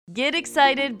Get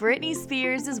excited, Britney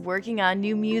Spears is working on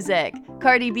new music.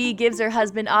 Cardi B gives her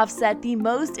husband Offset the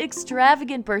most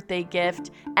extravagant birthday gift,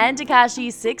 and Tekashi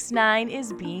 6ix9ine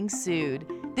is being sued.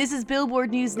 This is Billboard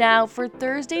News Now for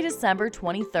Thursday, December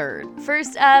 23rd.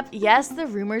 First up, yes, the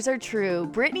rumors are true.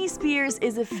 Britney Spears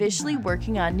is officially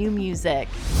working on new music.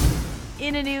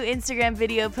 In a new Instagram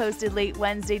video posted late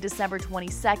Wednesday, December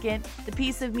 22nd, the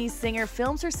Piece of Me singer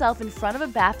films herself in front of a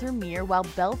bathroom mirror while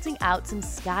belting out some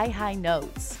sky-high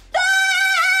notes.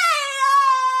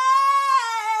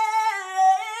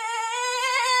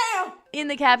 In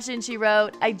the caption, she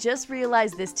wrote, "I just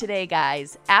realized this today,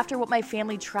 guys. After what my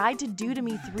family tried to do to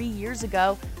me 3 years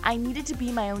ago, I needed to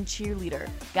be my own cheerleader.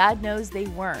 God knows they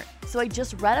weren't. So I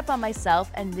just read up on myself,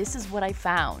 and this is what I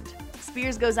found."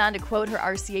 Spears goes on to quote her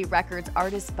RCA Records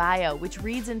artist bio, which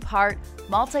reads in part,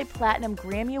 "Multi-platinum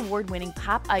Grammy Award-winning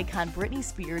pop icon Britney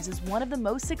Spears is one of the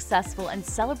most successful and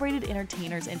celebrated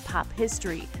entertainers in pop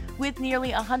history, with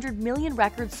nearly 100 million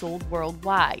records sold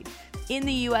worldwide. In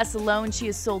the US alone, she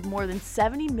has sold more than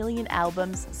 70 million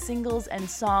albums, singles, and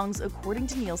songs, according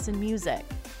to Nielsen Music."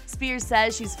 Spears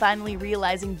says she's finally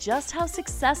realizing just how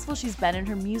successful she's been in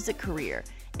her music career.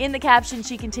 In the caption,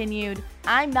 she continued,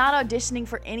 "I'm not auditioning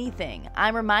for anything.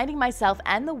 I'm reminding myself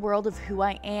and the world of who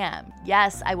I am.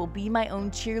 Yes, I will be my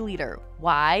own cheerleader.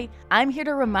 Why? I'm here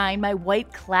to remind my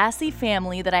white, classy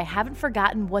family that I haven't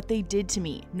forgotten what they did to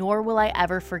me, nor will I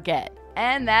ever forget."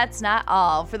 And that's not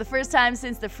all. For the first time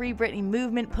since the Free Britney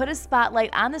movement put a spotlight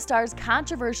on the star's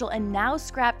controversial and now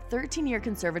scrapped 13-year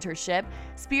conservatorship,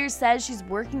 Spears says she's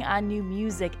working on new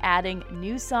music, adding,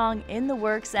 "New song in the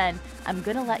works, and I'm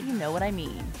gonna let you know what I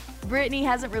mean." Britney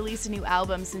hasn't released a new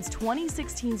album since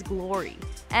 2016's Glory.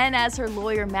 And as her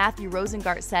lawyer Matthew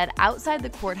Rosengart said outside the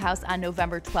courthouse on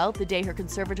November 12th, the day her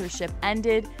conservatorship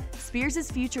ended,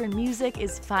 Spears' future in music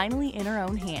is finally in her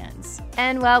own hands.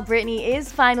 And while Britney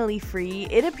is finally free,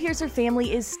 it appears her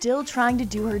family is still trying to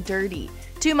do her dirty.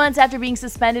 2 months after being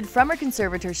suspended from her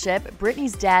conservatorship,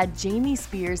 Britney's dad, Jamie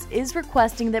Spears, is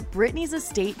requesting that Britney's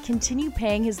estate continue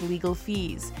paying his legal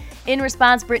fees. In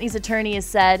response, Britney's attorney has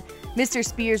said, "Mr.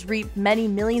 Spears reaped many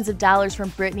millions of dollars from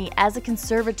Britney as a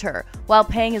conservator, while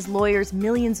paying his lawyers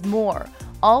millions more,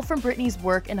 all from Britney's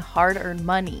work and hard-earned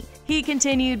money." He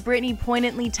continued, "Britney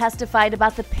poignantly testified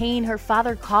about the pain her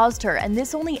father caused her, and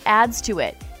this only adds to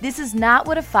it. This is not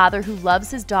what a father who loves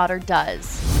his daughter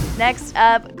does." Next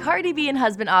up, Cardi B and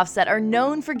husband Offset are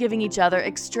known for giving each other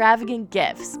extravagant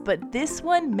gifts, but this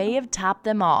one may have topped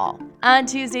them all. On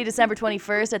Tuesday, December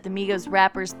 21st, at the Migos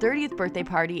rapper's 30th birthday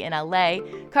party in LA,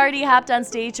 Cardi hopped on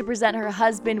stage to present her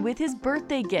husband with his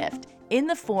birthday gift in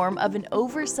the form of an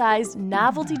oversized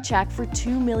novelty check for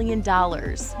 $2 million.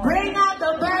 Bring out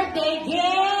the birthday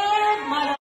gift,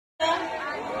 mother.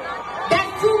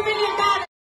 That's $2 million.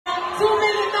 $2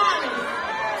 million.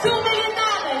 $2 million.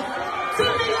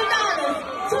 $2 million.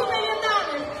 $2 million.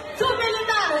 $2 million.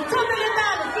 $2 million.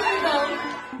 Here you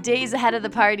go. Days ahead of the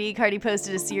party, Cardi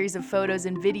posted a series of photos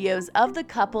and videos of the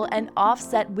couple and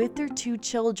Offset with their 2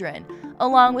 children,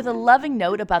 along with a loving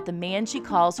note about the man she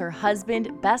calls her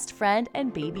husband, best friend,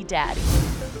 and baby daddy.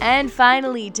 And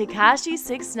finally, Tekashi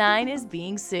 6ix9ine is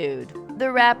being sued.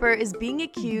 The rapper is being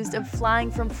accused of flying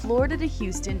from Florida to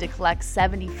Houston to collect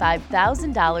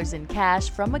 $75,000 in cash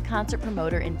from a concert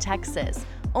promoter in Texas,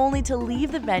 only to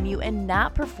leave the venue and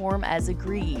not perform as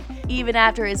agreed, even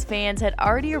after his fans had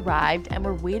already arrived and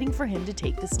were waiting for him to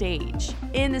take the stage.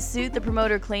 In the suit, the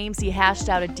promoter claims he hashed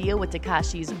out a deal with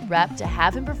Tekashi's rep to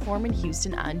have him perform in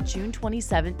Houston on June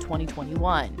 27,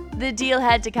 2021. The deal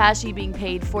had Tekashi being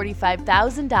paid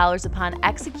 $45,000 upon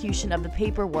execution of the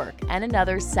paperwork and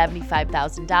another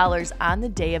 $75,000 on the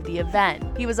day of the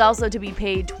event. He was also to be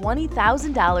paid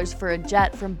 $20,000 for a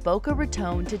jet from Boca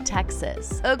Raton to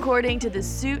Texas. According to the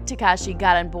suit, Tekashi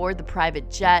got on board the private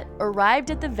jet,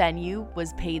 arrived at the venue,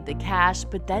 was paid the cash,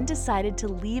 but then decided to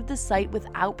leave the site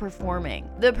without performing.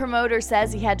 The promoter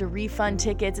says he had to refund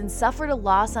tickets and suffered a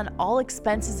loss on all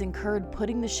expenses incurred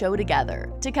putting the show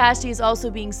together. Tekashi is also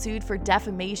being sued for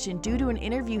defamation due to an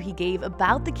interview he gave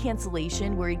about the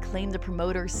cancellation where he claimed the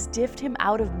promoter stiffed him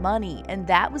out of money, and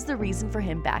that was the reason for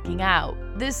him backing out.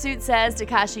 The suit says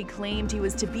Tekashi claimed he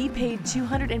was to be paid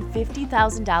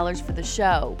 $250,000 for the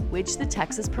show, which the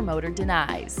Texas promoter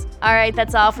denies. Alright,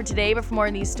 that's all for today, but for more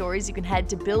on these stories, you can head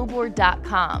to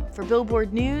Billboard.com. For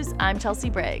Billboard News, I'm Chelsea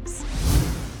Briggs.